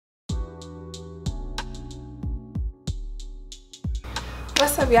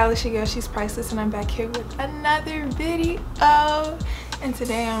What's up, y'all? It's your girl, She's Priceless, and I'm back here with another video. And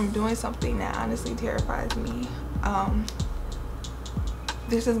today I'm doing something that honestly terrifies me.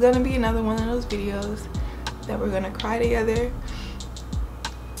 This is gonna be another one of those videos that we're gonna cry together,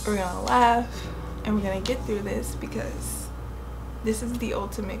 we're gonna laugh, and we're gonna get through this because this is the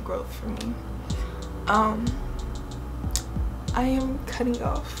ultimate growth for me. I am cutting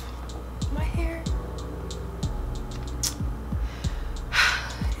off my hair.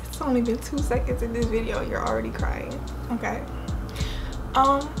 It's only been 2 seconds in this video and you're already crying. Okay.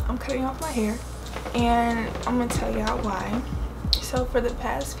 I'm cutting off my hair and I'm gonna tell y'all why. So for the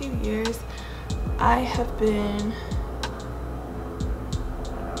past few years I have been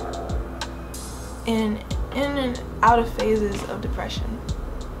in and out of phases of depression,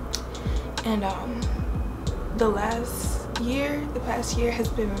 and the past year has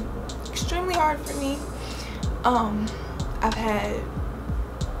been extremely hard for me.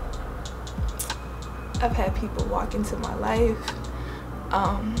 I've had people walk into my life.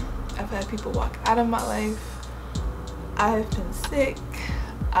 I've had people walk out of my life. I've been sick.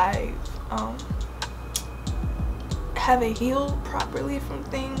 I haven't healed properly from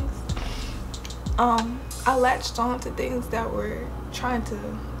things. I latched on to things that I tried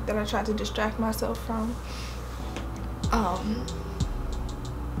to distract myself from.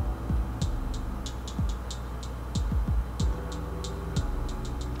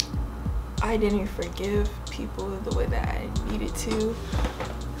 I didn't forgive people the way that I needed to.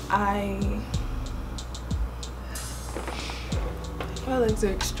 My legs are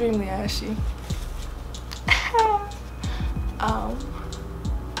extremely ashy.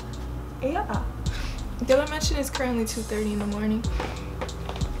 Yeah. Did I mention it's currently 2:30 in the morning?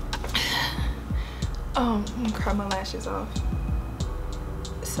 I'm gonna cry my lashes off.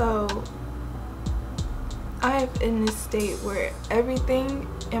 So I'm in this state where everything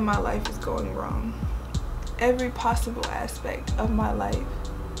in my life is going wrong. Every possible aspect of my life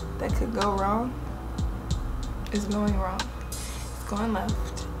that could go wrong is going wrong. It's going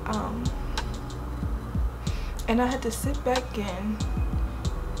left. And I had to sit back and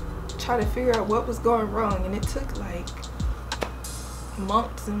try to figure out what was going wrong, and it took like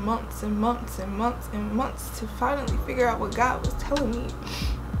months and months and months and months and months to finally figure out what God was telling me.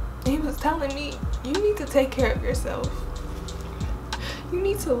 He was telling me, you need to take care of yourself. You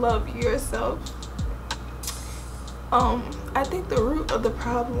need to love yourself. I think the root of the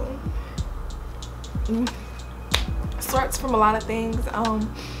problem starts from a lot of things.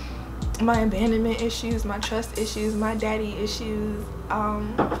 My abandonment issues, my trust issues, my daddy issues.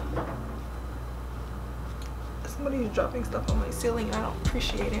 Somebody's dropping stuff on my ceiling and I don't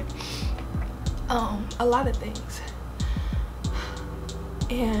appreciate it. A lot of things.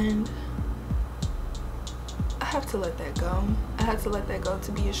 And I have to let that go. I have to let that go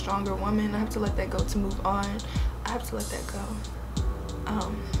to be a stronger woman. I have to let that go to move on. I have to let that go.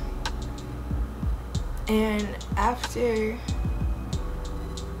 And after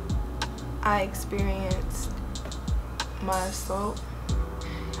I experienced my assault,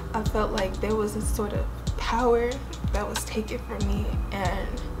 I felt like there was a sort of power that was taken from me,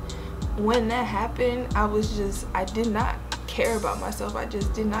 and when that happened, I did not care about myself. I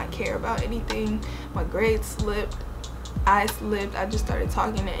just did not care about anything. My grades slipped, I slipped. I just started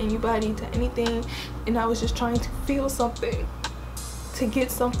talking to anybody, to anything, and I was just trying to feel something, to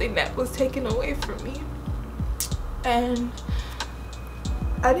get something that was taken away from me. And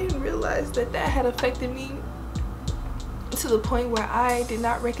I didn't realize that had affected me to the point where I did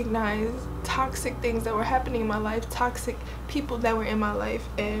not recognize toxic things that were happening in my life, toxic people that were in my life,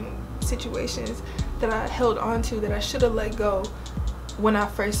 and situations that I held on to that I should have let go when I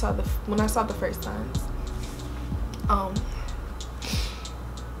saw the first signs.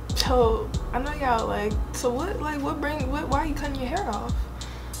 So I know y'all like, so why are you cutting your hair off?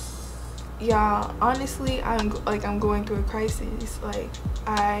 Y'all, honestly, I'm going through a crisis. Like,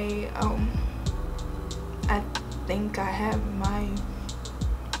 I think I have my,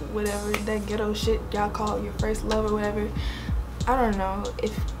 whatever that ghetto shit y'all call your first love or whatever. I don't know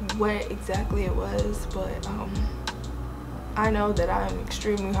what exactly it was, but I know that I'm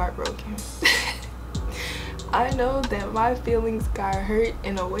extremely heartbroken. I know that my feelings got hurt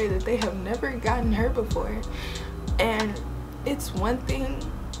in a way that they have never gotten hurt before. And it's one thing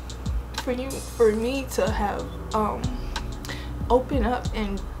for me to have open up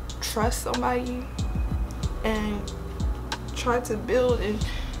and trust somebody and try to build, and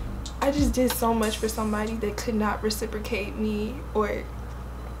I just did so much for somebody that could not reciprocate me or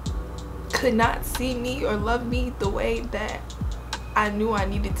could not see me or love me the way that I knew I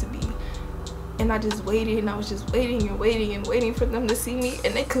needed to be. And I just waited, and I was just waiting and waiting and waiting for them to see me,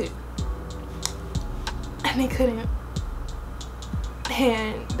 and they couldn't.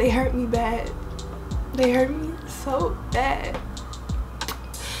 And they hurt me bad. They hurt me so bad.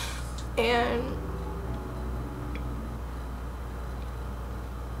 And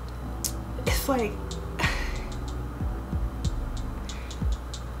it's like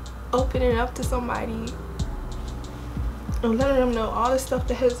opening up to somebody and letting them know all the stuff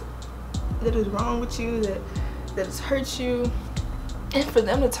that is wrong with you, that has hurt you, and for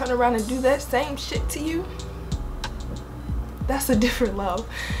them to turn around and do that same shit to you, that's a different love.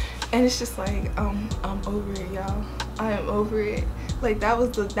 And it's just like, I'm over it, y'all. I am over it. Like, that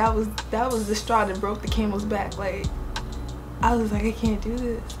was the straw that broke the camel's back. Like, I was like, I can't do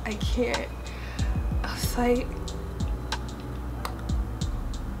this. I can't. I was like,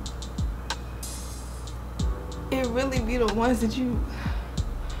 it really be the ones that you,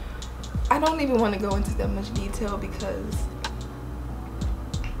 I don't even want to go into that much detail because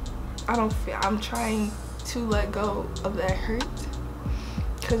I'm trying to let go of that hurt.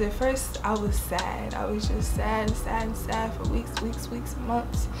 Because at first I was sad. I was just sad for weeks,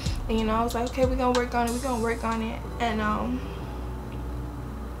 months. And you know, I was like, okay, we're gonna work on it. And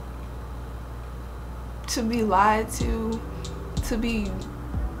to be lied to be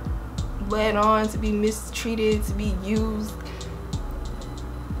led on, to be mistreated, to be used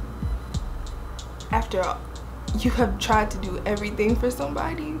after you have tried to do everything for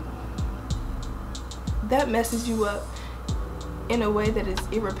somebody, that messes you up in a way that is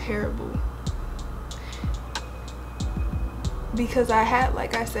irreparable. Because I had,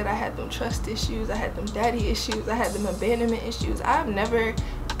 like I said, I had them trust issues, I had them daddy issues, I had them abandonment issues. I've never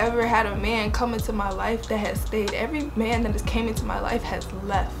ever had a man come into my life that has stayed. Every man that has came into my life has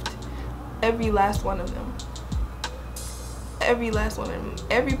left. Every last one of them. Every last one of them.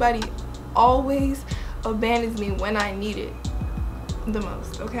 Everybody always abandons me when I need it the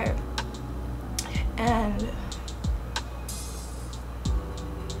most, okay? And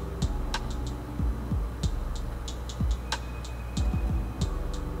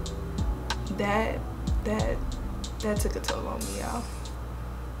that took a toll on me, y'all.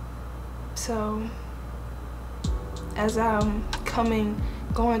 So as I'm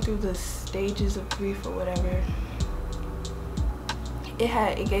going through the stages of grief or whatever,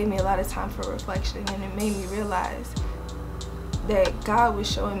 it gave me a lot of time for reflection, and it made me realize that God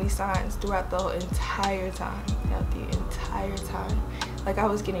was showing me signs throughout the entire time. Like, I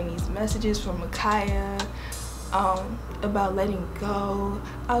was getting these messages from Micaiah about letting go.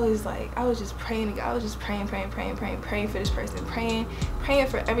 I was just praying to God. I was just praying for this person, praying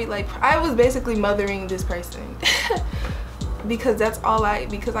for I was basically mothering this person. Because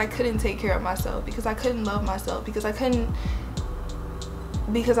because I couldn't take care of myself, because I couldn't love myself, because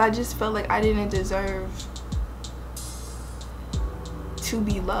I just felt like I didn't deserve to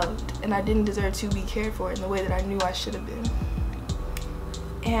be loved, and I didn't deserve to be cared for in the way that I knew I should have been.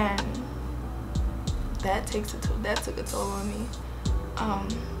 And that took a toll on me.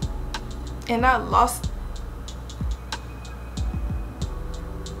 And I lost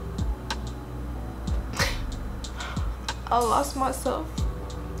myself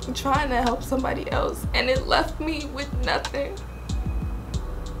trying to help somebody else, and it left me with nothing.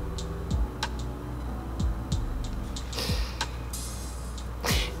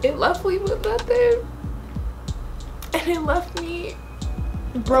 It left me with nothing, and it left me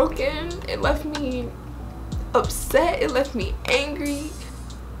broken. It left me upset. It left me angry.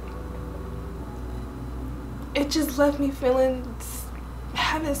 It just left me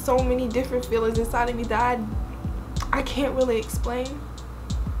having so many different feelings inside of me that I can't really explain.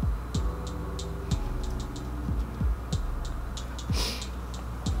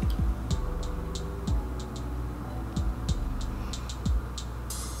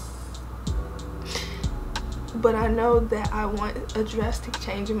 But I know that I want a drastic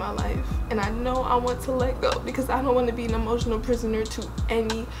change in my life, and I know I want to let go, because I don't want to be an emotional prisoner to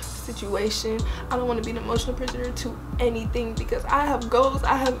any situation. I don't want to be an emotional prisoner to anything, because I have goals,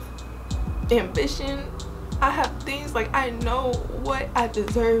 I have ambition, I have things. Like, I know what I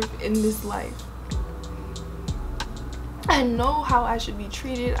deserve in this life. I know how I should be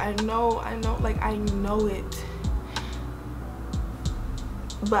treated. I know it.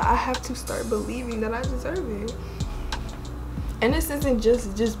 But I have to start believing that I deserve it. And this isn't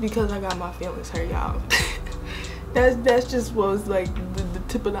just because I got my feelings hurt, y'all. that's just what was like the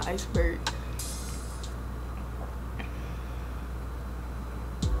tip of the iceberg.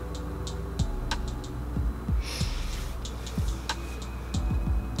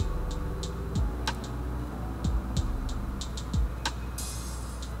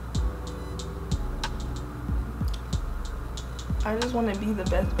 I just want to be the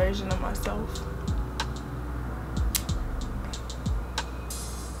best version of myself.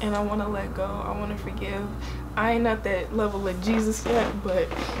 And I want to let go. I want to forgive. I ain't at that level of Jesus yet, but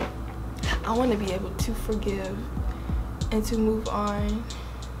I want to be able to forgive and to move on.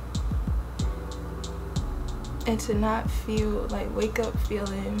 And to not feel like, wake up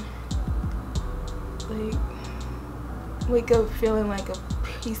feeling like a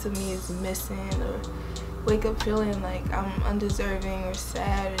piece of me is missing, or wake up feeling like I'm undeserving or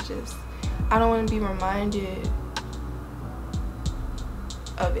sad, or just, I don't want to be reminded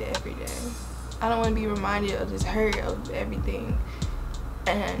of it every day. I don't want to be reminded of this hurt of everything.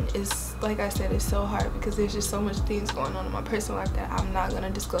 And it's, like I said, it's so hard because there's just so much things going on in my personal life that I'm not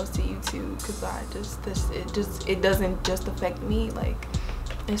gonna disclose to YouTube, because it doesn't just affect me. Like,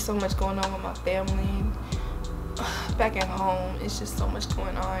 there's so much going on with my family back at home. It's just so much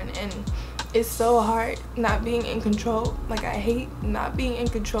going on, and it's so hard not being in control. Like, I hate not being in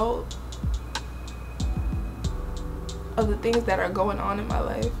control of the things that are going on in my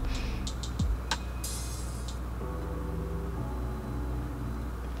life.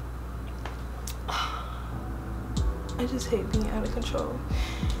 I just hate being out of control.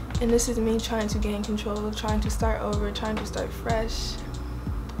 And this is me trying to gain control, trying to start over, trying to start fresh.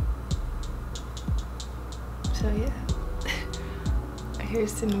 So yeah.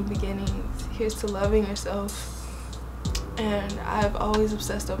 Here's to new beginnings. Here's to loving yourself. And I've always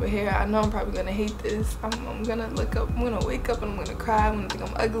obsessed over hair. I know I'm probably gonna hate this. I'm gonna look up, I'm gonna wake up and I'm gonna cry, I'm gonna think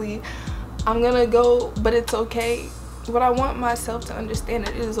I'm ugly. I'm gonna go, but it's okay. But I want myself to understand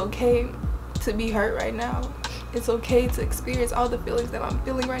that it is okay to be hurt right now. It's okay to experience all the feelings that I'm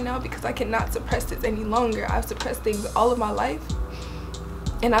feeling right now, because I cannot suppress this any longer. I've suppressed things all of my life,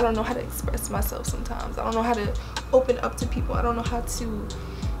 and I don't know how to express myself sometimes. I don't know how to open up to people. I don't know how to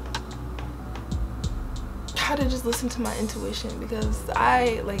just listen to my intuition, because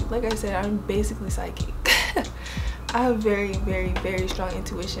like I said, I'm basically psychic. I have very, very, very strong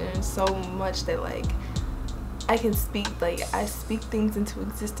intuition, and so much that, like, I can speak, like, I speak things into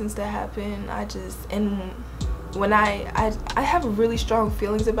existence that happen. And when I have really strong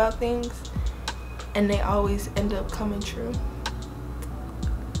feelings about things, and they always end up coming true.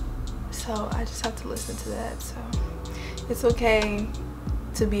 So I just have to listen to that. So it's okay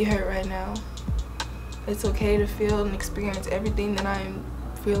to be hurt right now. It's okay to feel and experience everything that I'm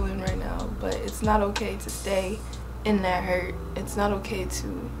feeling right now, but it's not okay to stay in that hurt. It's not okay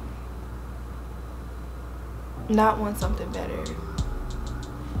to not want something better.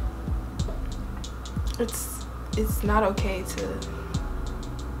 It's not okay to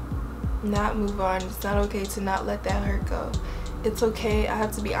not move on. It's not okay to not let that hurt go. It's okay. I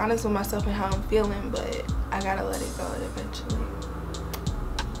have to be honest with myself and how I'm feeling, but I gotta let it go eventually.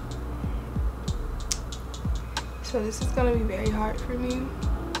 So this is gonna be very hard for me,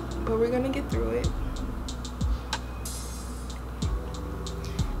 but we're gonna get through it.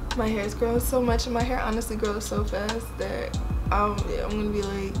 My hair is growing so much, and my hair honestly grows so fast that I'm gonna be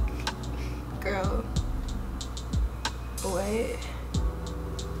like, girl, what?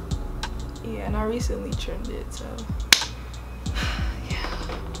 Yeah, and I recently trimmed it, so yeah.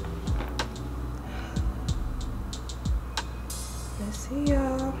 Let's see,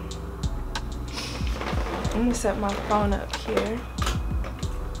 y'all. I'm gonna set my phone up here.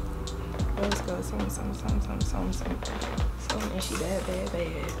 Let's go. Something. And she bad.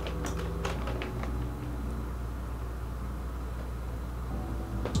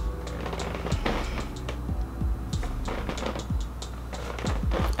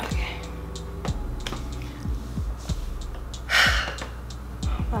 Okay.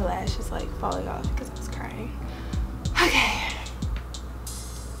 My lash is like falling off because I was crying. Okay.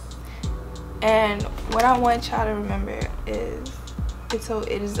 And what I want y'all to remember is it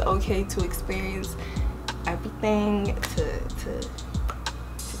is okay to experience everything, to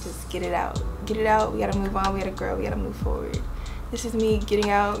just get it out. Get it out. We gotta move on. We gotta grow. We gotta move forward. This is me getting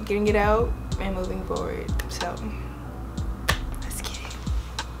it out, and moving forward. So let's get it.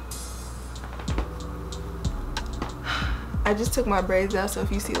 I just took my braids out, so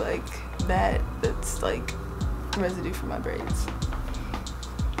if you see like that, that's like residue from my braids.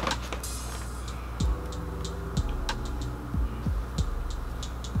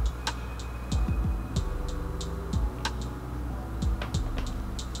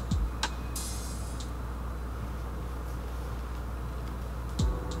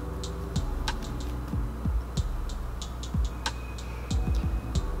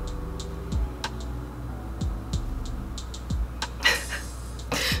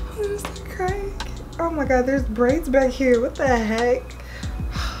 Oh my god, there's braids back here. What the heck?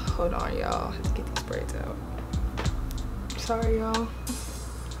 Hold on, y'all. I have to get these braids out. sorry, y'all.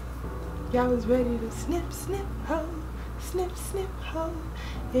 Y'all was ready to snip, snip, ho. Snip, snip, ho.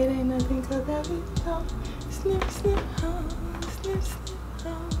 It ain't nothing cause that we know. Snip, snip, ho. Snip, snip,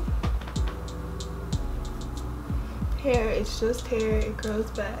 ho. Hair, it's just hair, it grows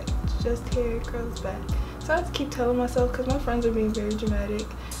back. It's just hair, it grows back. So I have to keep telling myself, because my friends are being very dramatic.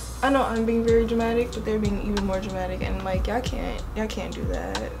 I know I'm being very dramatic, but they're being even more dramatic, and like, y'all can't do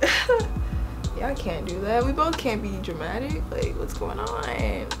that. Y'all can't do that. We both can't be dramatic. Like, what's going on?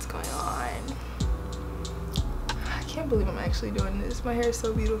 What's going on? I can't believe I'm actually doing this. My hair is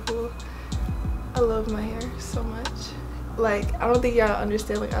so beautiful. I love my hair so much. Like, I don't think y'all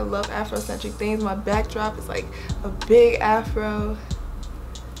understand, like, I love Afrocentric things. My backdrop is like a big afro.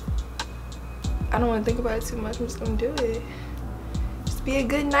 I don't want to think about it too much. I'm just gonna do it. Just be a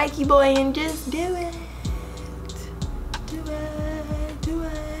good Nike boy and just do it. Do it, do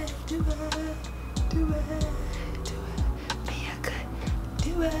it, do it, do it, do it. Be a good,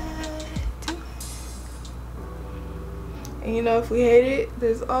 do it, do it. And you know, if we hate it,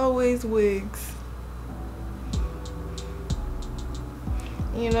 there's always wigs.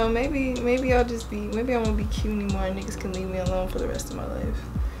 You know, maybe I'll just be, maybe I won't be cute anymore and niggas can leave me alone for the rest of my life.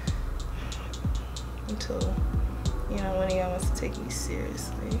 Until, you know, one of y'all wants to take me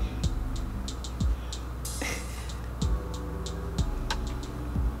seriously.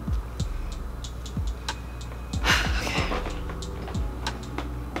 Okay.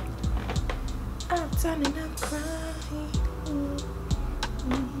 I'm turning up crying.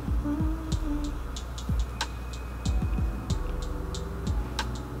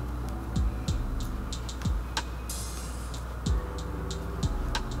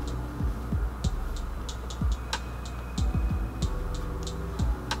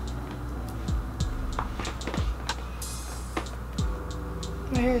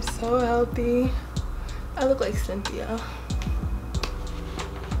 My hair is so healthy. I look like Cynthia.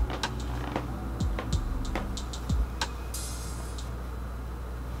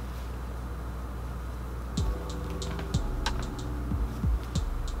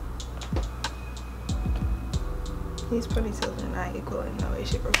 These ponytails are not equal in no way,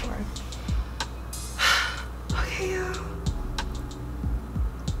 shape, or form. Okay, y'all.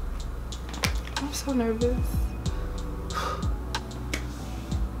 I'm so nervous.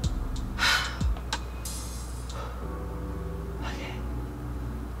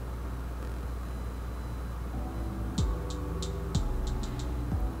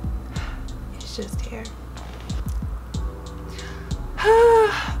 Just hair.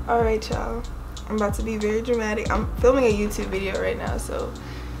 All right, y'all, I'm about to be very dramatic. I'm filming a YouTube video right now, so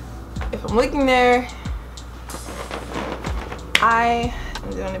if I'm looking there, I am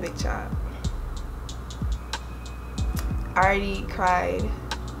doing a big job. I already cried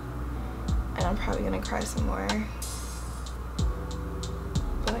and I'm probably gonna cry some more,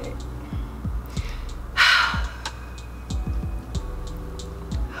 but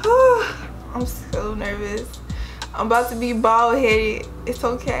I'm so nervous. I'm about to be bald-headed. It's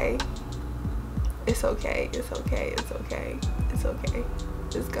okay. It's okay. It's okay. It's okay. It's okay.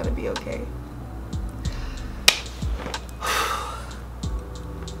 It's gonna be okay.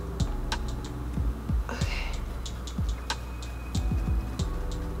 Okay.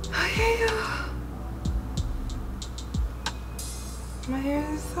 Okay, y'all. My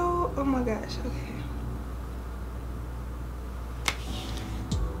hair is so, oh my gosh, okay.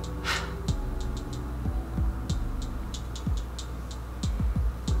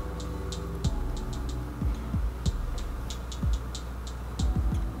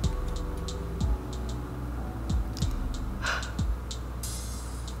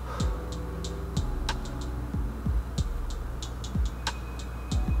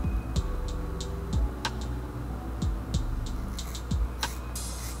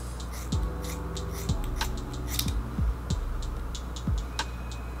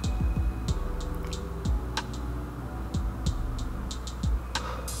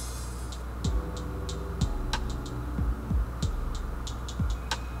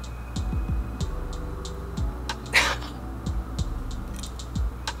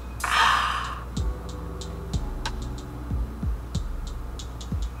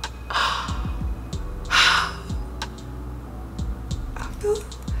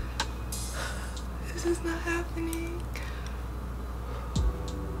 This is not happening.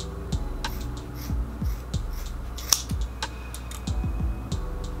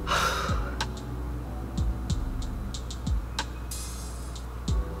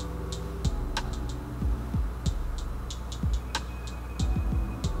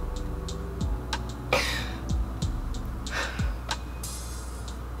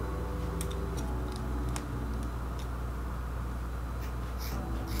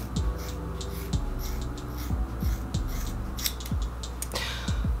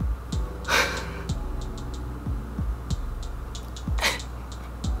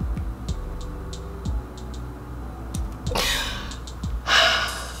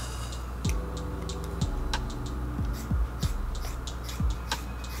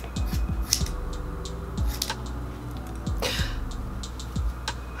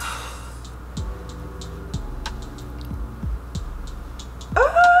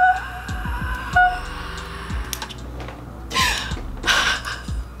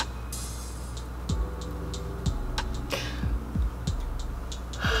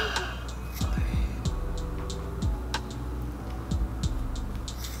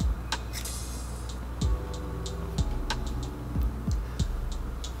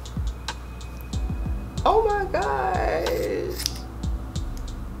 gosh.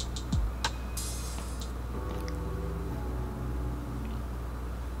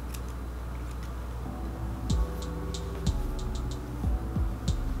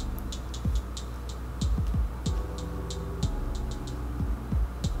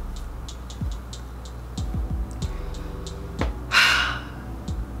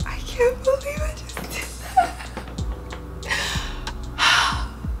 I can't believe I just did that.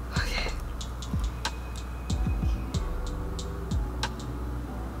 Okay.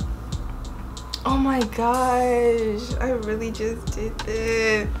 Oh my gosh, I really just did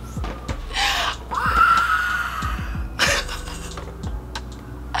this.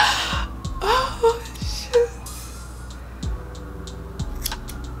 Oh shit.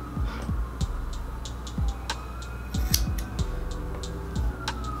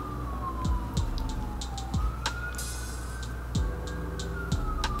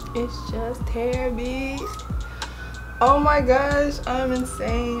 It's just hair, B. Oh my gosh, I'm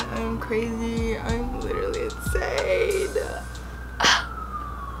insane. I'm crazy. I'm literally insane.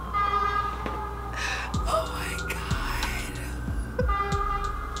 Oh my god.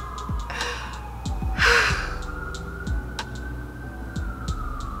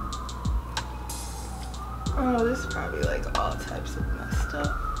 Oh, this is probably like all types of messed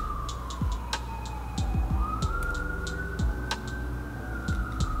up.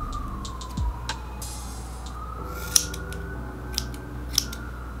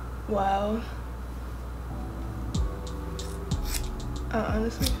 Wow. I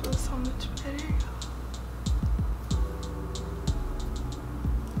honestly feel so much better.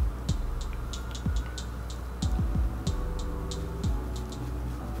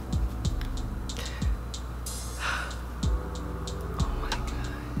 Oh my gosh.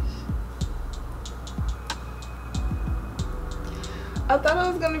 I thought I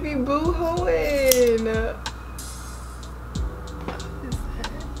was gonna be boo-hooing.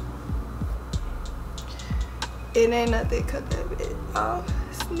 It ain't nothing, cut that bit off.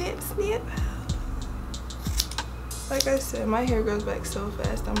 Snip, snip. Like I said, my hair grows back so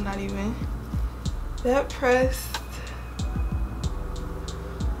fast, I'm not even that pressed.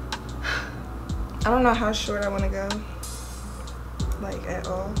 I don't know how short I want to go, like at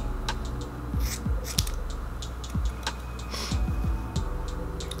all.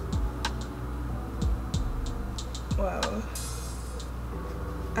 Wow.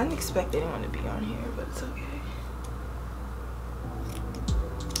 I didn't expect anyone to be on here, but it's okay.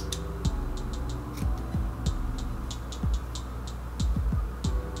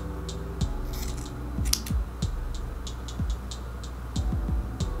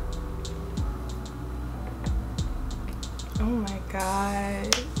 Oh my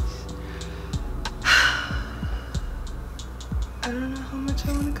gosh. I don't know how much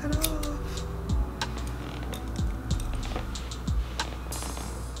I want to cut off.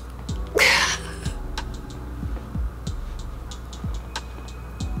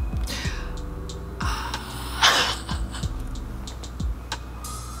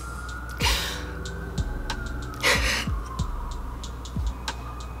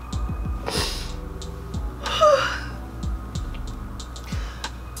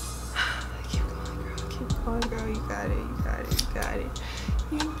 Come on, girl, you got it, you got it, you got it.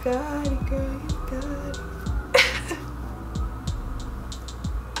 You got it, girl, you got it.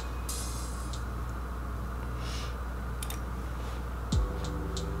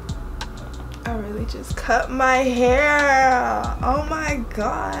 I really just cut my hair. Oh my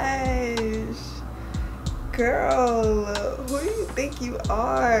gosh. Girl, who do you think you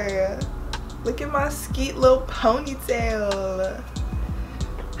are? Look at my skeet little ponytail.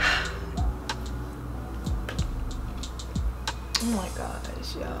 Oh my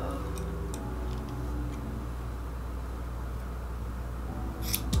gosh, y'all.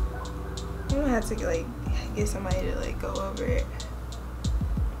 I'm gonna have to like get somebody to like go over it.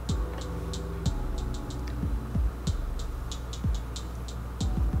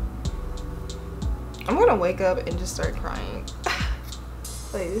 I'm gonna wake up and just start crying.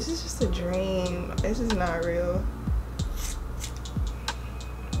 Like, this is just a dream. This is not real.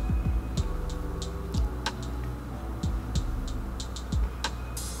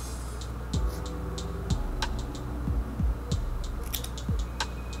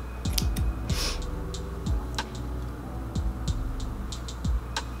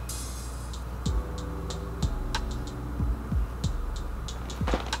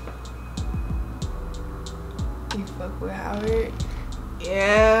 You fuck with Howard?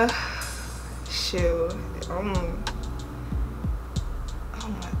 Yeah. Shoot. Oh my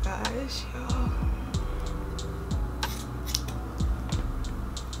gosh, y'all.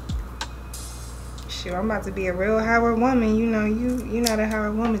 Shoot, I'm about to be a real Howard woman. You know, you're not a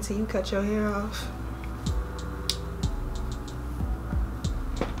Howard woman till you cut your hair off.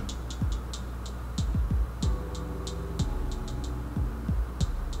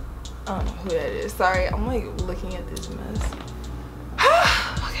 I don't know who that is. Sorry, I'm like looking at this mess.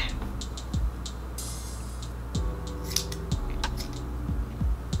 Okay.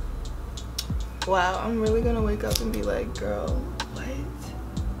 Wow, I'm really gonna wake up and be like, girl, what?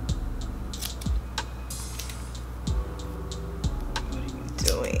 What are you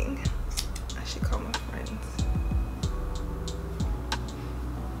doing? I should call my friends.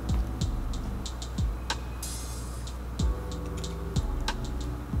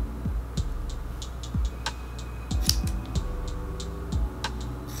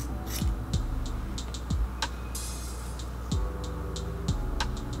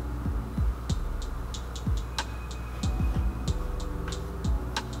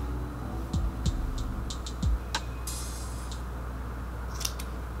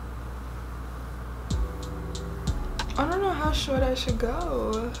 I don't know how short I should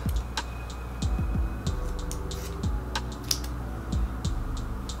go.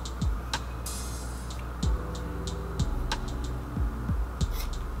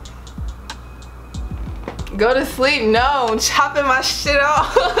 Go to sleep? No, I'm chopping my shit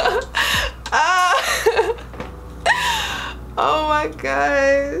off. Oh my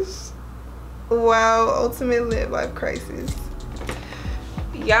gosh. Wow, ultimate midlife crisis.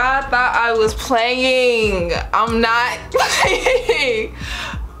 Y'all thought I was playing. I'm not playing.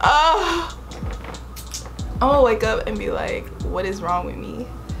 Oh. I'm gonna wake up and be like, what is wrong with me?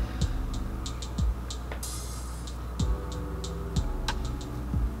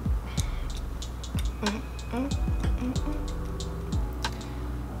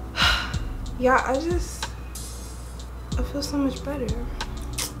 Yeah, I feel so much better.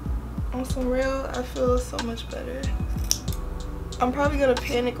 On some real, I feel so much better. I'm probably gonna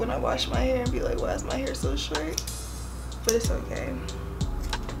panic when I wash my hair and be like, why is my hair so short? But it's okay.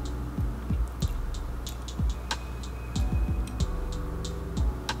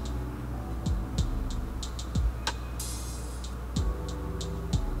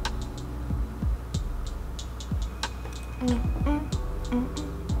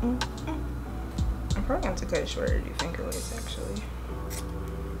 I'm probably going to cut it shorter to do finger waves actually.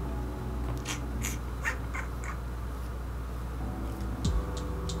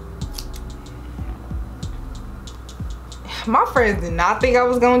 My friends did not think I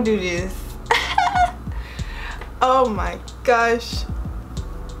was gonna do this. Oh my gosh.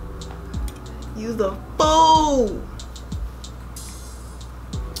 Use a fool.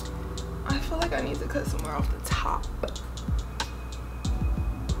 I feel like I need to cut somewhere off the top.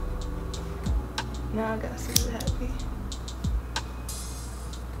 Now I got super happy.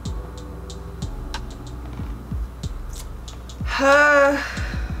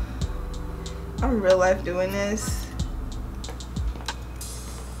 I'm real life doing this.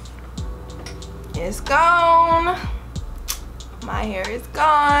 It's gone. My hair is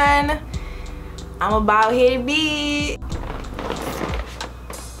gone. I'm a bald-headed bitch.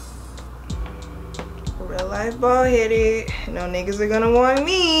 Real life bald-headed. No niggas are gonna want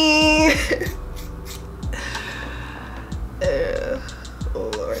me. Oh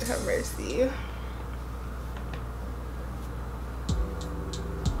Lord, have mercy.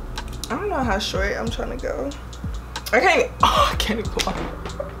 I don't know how short I'm trying to go. I can't even put my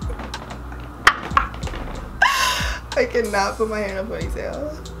I cannot put my hair in a ponytail.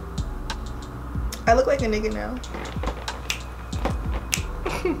 I look like a nigga now.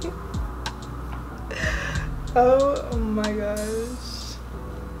 Oh my gosh.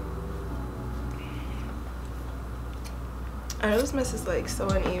 I know this mess is like so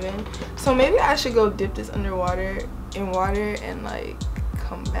uneven. So maybe I should go dip this in water and like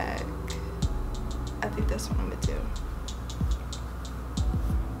come back. I think that's what I'm gonna do.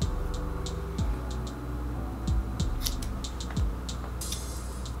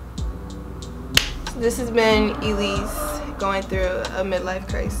 This has been Elise going through a midlife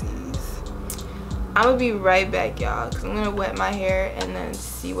crisis. I'm gonna be right back, y'all, because I'm gonna wet my hair and then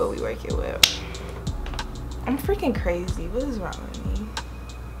see what we work it with. I'm freaking crazy. What is wrong with me?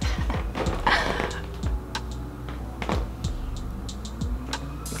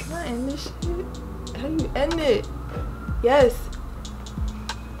 Can I end this shit? How do you end it? Yes.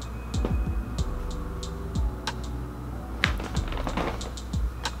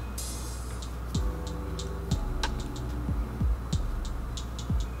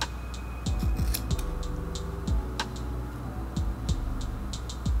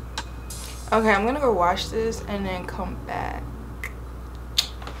 Okay, I'm gonna go wash this and then come back.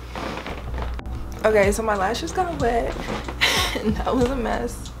 Okay, Okay, so my lashes got wet and that was a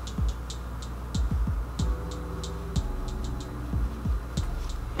mess.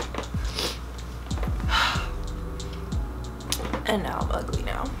 And now I'm ugly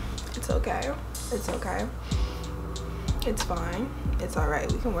now. It's okay. It's okay. It's fine. It's alright.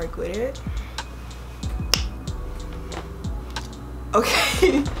 We can work with it.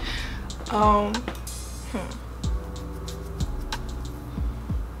 Okay.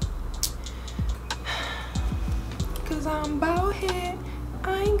 Cause I'm bald head.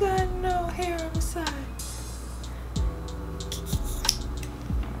 I ain't got no hair on the side.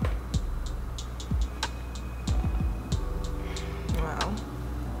 Wow.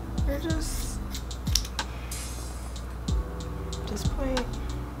 You're just point.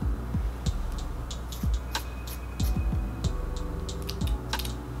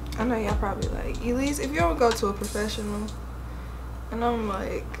 I know y'all probably like, Elise, if you don't go to a professional, and I'm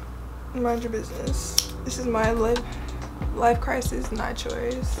like, mind your business. This is my life crisis, not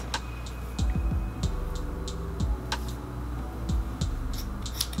yours.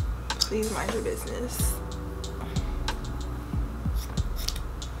 Please mind your business.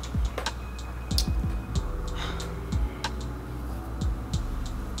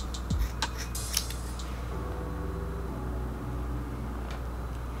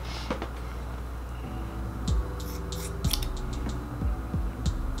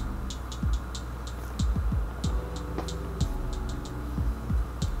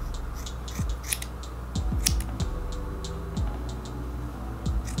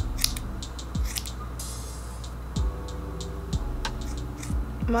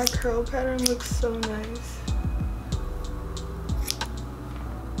 My curl pattern looks so nice.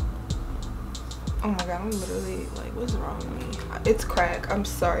 Oh my god, I'm literally like, what's wrong with me? It's crack. I'm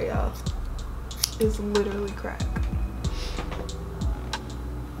sorry, y'all. It's literally crack.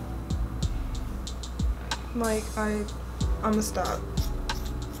 Like, I'ma stop.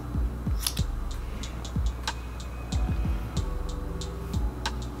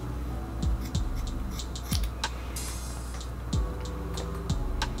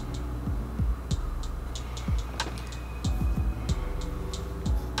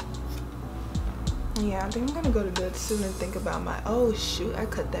 Yeah, I think I'm gonna go to bed soon and think about my, oh shoot, I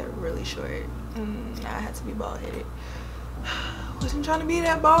cut that really short. I had to be bald headed. Wasn't trying to be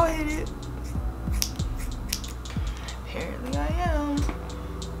that bald headed. Apparently I am.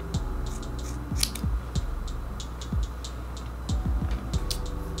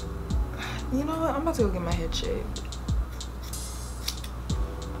 You know what, I'm about to go get my head shaved.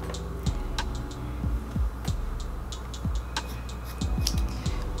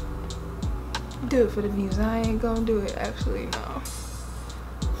 Do it for the views. I ain't gonna do it. Actually, no.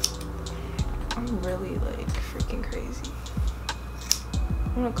 I'm really like freaking crazy.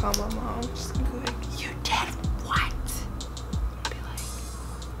 I'm gonna call my mom. I'm just gonna be like, you did what? Be like,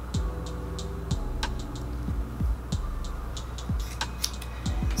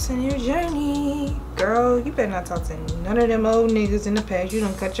 it's a new journey. Girl, you better not talk to none of them old niggas in the past. You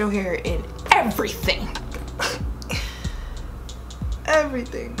done cut your hair in everything.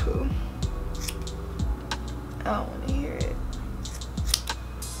 Everything, cool. I don't want to hear it.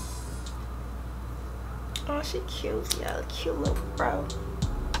 Oh, she cute, yeah, cute little bro.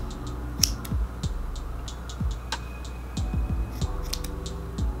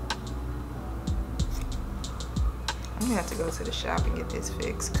 I'm gonna have to go to the shop and get this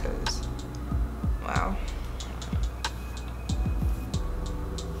fixed, cause wow.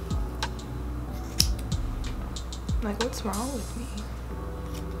 Like, what's wrong with me?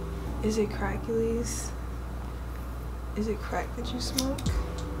 Is it crack, Elise? Is it crack that you smoke?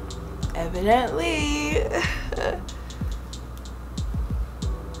 Evidently.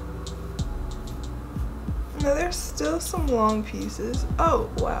 No, there's still some long pieces. Oh,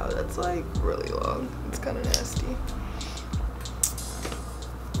 wow, that's like really long. It's kind of nasty.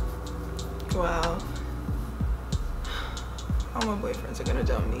 Wow. All my boyfriends are gonna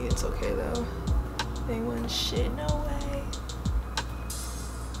dump me. It's okay though. They wouldn't shit, no way.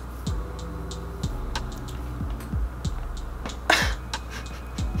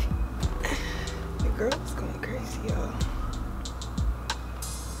 Girl's going crazy, y'all.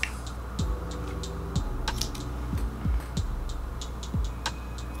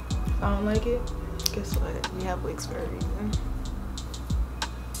 If I don't like it, guess what? We have wigs for a reason.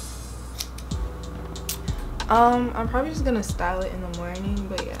 I'm probably just gonna style it in the morning,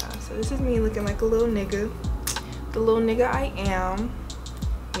 but yeah. So this is me looking like a little nigga. The little nigga I am.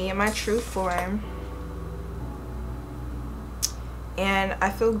 Me in my true form. And I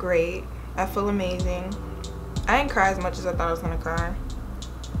feel great. I feel amazing. I didn't cry as much as I thought I was gonna cry.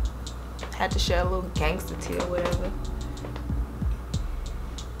 Had to shed a little gangster tear or whatever.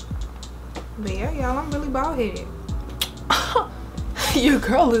 But yeah, y'all, I'm really bald headed. Your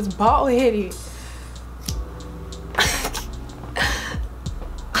girl is bald headed.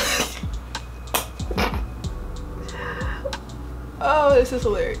 Oh, this is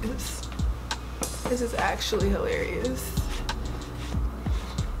hilarious. This is actually hilarious.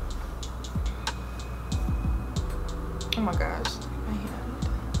 Oh my gosh, my hand.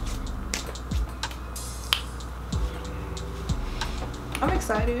 I'm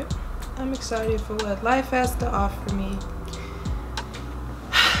excited. I'm excited for what life has to offer me.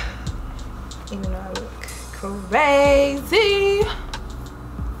 Even though I look crazy.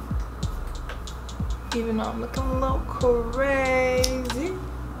 Even though I'm looking a little crazy.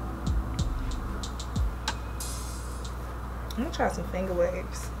 I'm gonna try some finger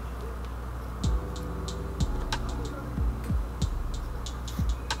waves.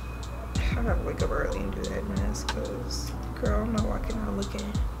 I gotta wake up early and do that mess, cause girl, I'm not walking out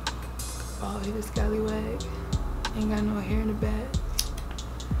looking bald headed scallywag. Ain't got no hair in the back.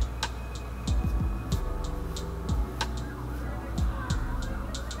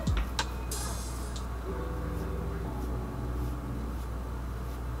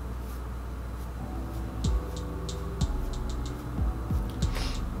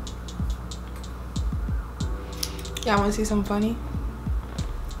 Y'all wanna see something funny?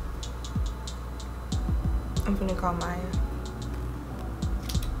 I'm gonna call Maya.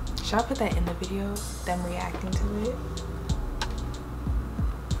 Should I put that in the video? Them reacting to it?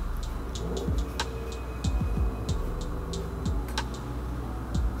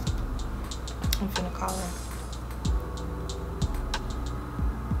 I'm finna call her.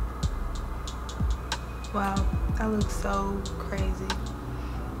 Wow, I look so crazy.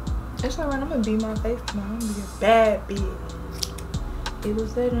 It's alright, I'm gonna beat my face tomorrow. I'm gonna be a bad bitch. People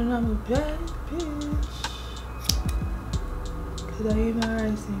say that I'm a bad bitch. Cause I eat my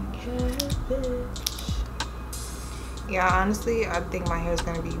rice and cabbage. Yeah, honestly, I think my hair is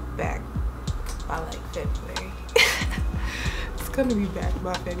gonna be back by like February. It's gonna be back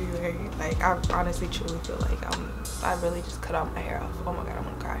by February. Like, I honestly truly feel like I really just cut all my hair off. Oh my god, I'm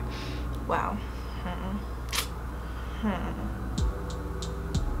gonna cry. Wow.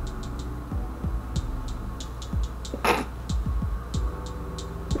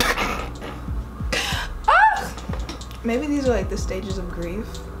 Maybe these are like the stages of grief.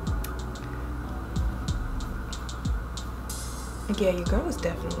 Yeah, your girl was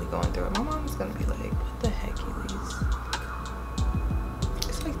definitely going through it. My mom's gonna be like, what the heck, Elise?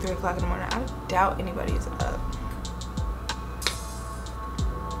 It's like 3 o'clock in the morning. I doubt anybody is up.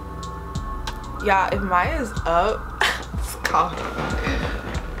 Y'all, if Maya's up, it's called.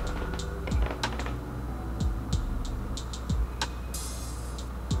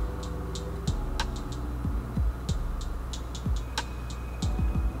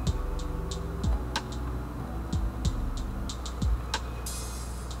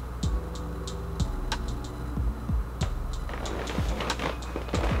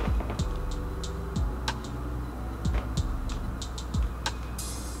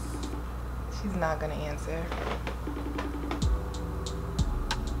 She's not gonna answer.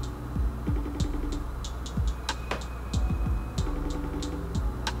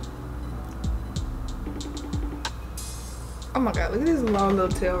 Oh my god, look at this long little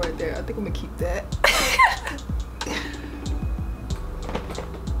tail right there. I think I'm gonna keep that.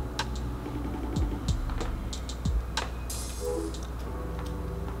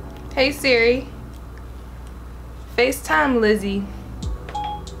 Hey Siri. FaceTime Lizzie.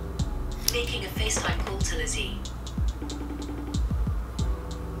 Making a FaceTime call to Lizzie.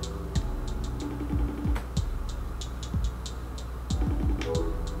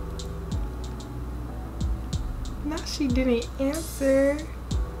 No, she didn't answer.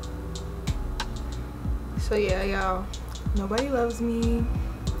 So yeah, y'all, nobody loves me.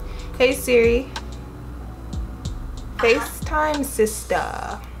 Hey Siri. FaceTime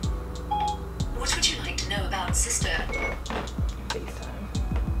sister. What would you like to know about sister? FaceTime.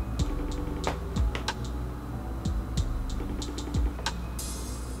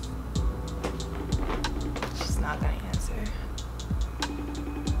 She's not gonna answer.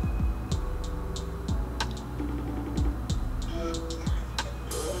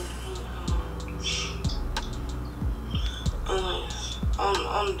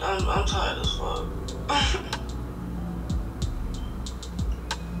 I'm tired as fuck.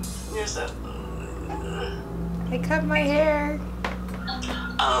 Yes, I cut my hair.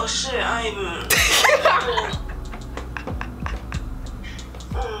 oh shit, I ain't even.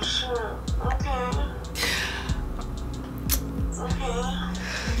 Oh shit. Okay.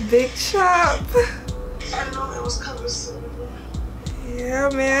 Big chop. I know it was coming soon. Yeah,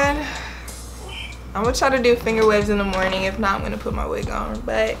 man. I'm gonna try to do finger waves in the morning. If not, I'm gonna put my wig on.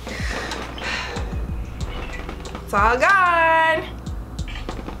 But it's all gone.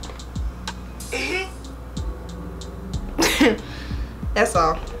 That's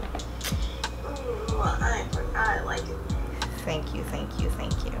all. Well, I like it. Thank you, thank you,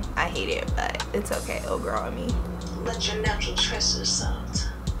 thank you. I hate it, but it's okay. It'll grow on me. Let your natural tresses out.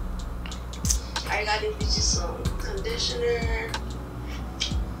 I gotta get you some conditioner.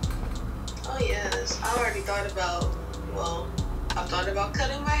 Oh yes, I already thought about, well, I thought about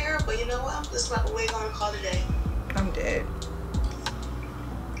cutting my hair, but you know what? I'm just slap a wig on and call it a day. I'm dead.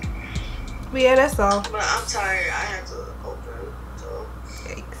 But yeah, that's all. But I'm tired. I have to open. So,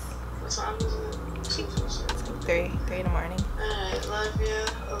 Yikes. what time is it? 3 in the morning. Alright, love you.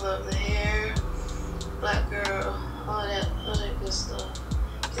 I love the hair. Black girl. All that good stuff.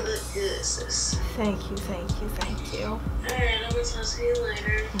 You look good, sis. Thank you, thank you, thank you. Alright, I'm gonna talk to you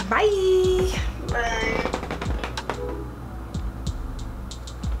later. Bye. Bye.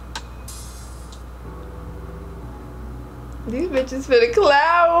 These bitches finna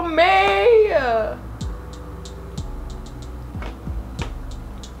clown me.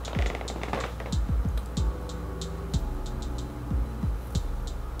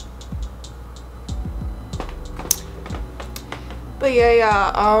 But yeah,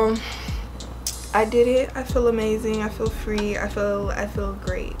 y'all, I did it. I feel amazing. I feel free. I feel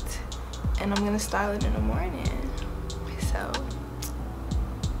great. And I'm gonna style it in the morning. So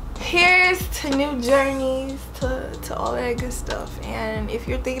here's to new journeys, to all that good stuff. And if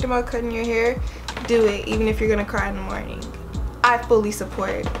you're thinking about cutting your hair, do it, even if you're gonna cry in the morning. I fully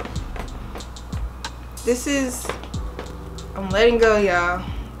support. This is, I'm letting go, y'all.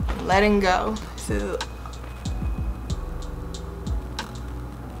 I'm letting go. This is,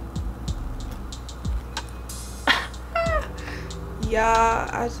 y'all,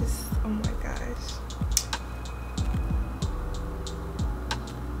 I just, oh my gosh.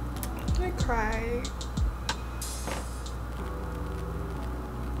 I'm gonna cry.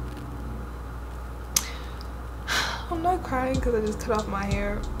 I'm not crying because I just cut off my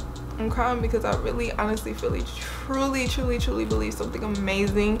hair. I'm crying because I really, honestly, truly believe something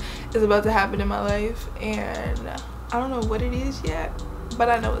amazing is about to happen in my life. And I don't know what it is yet, but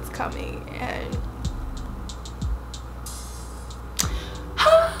I know it's coming. And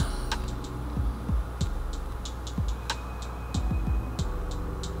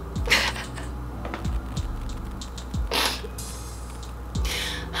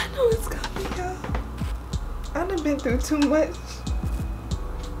it's coming, y'all. I done been through too much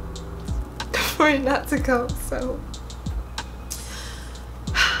for it not to come, so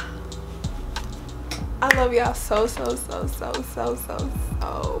I love y'all so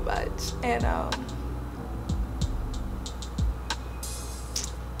much. And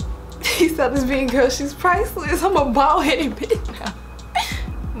he said this being girl, she's priceless. I'm a bald-headed bitch now.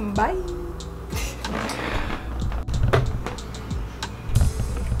 Bye.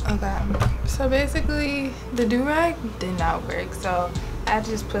 Okay, so basically the do-rag did not work, so I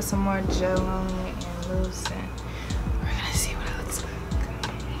just put some more gel on it and loose, and we're gonna see what it looks like.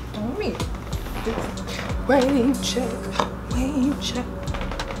 Let me wave check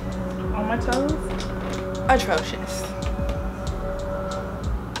on my toes. Atrocious.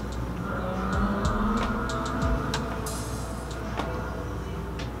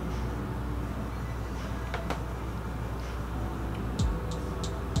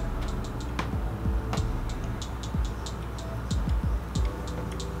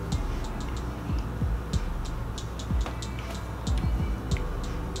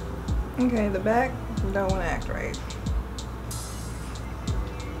 Okay, the back don't want to act right.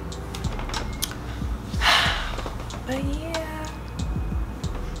 But yeah,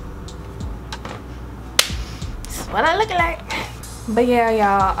 this is what I look like. But yeah,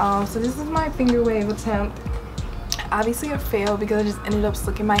 y'all, so this is my finger wave attempt. Obviously it failed because I just ended up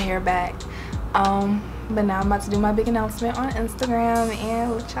slicking my hair back. But now I'm about to do my big announcement on Instagram,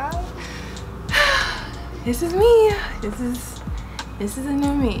 and look, y'all, this is me. This is a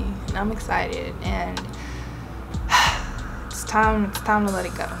new me, and I'm excited, and it's time to let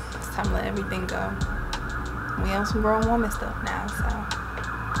it go. It's time to let everything go. We on some grown woman stuff now, so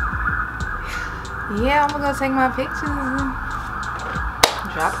yeah, I'm gonna go take my pictures and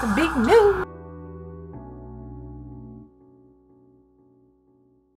drop the big news.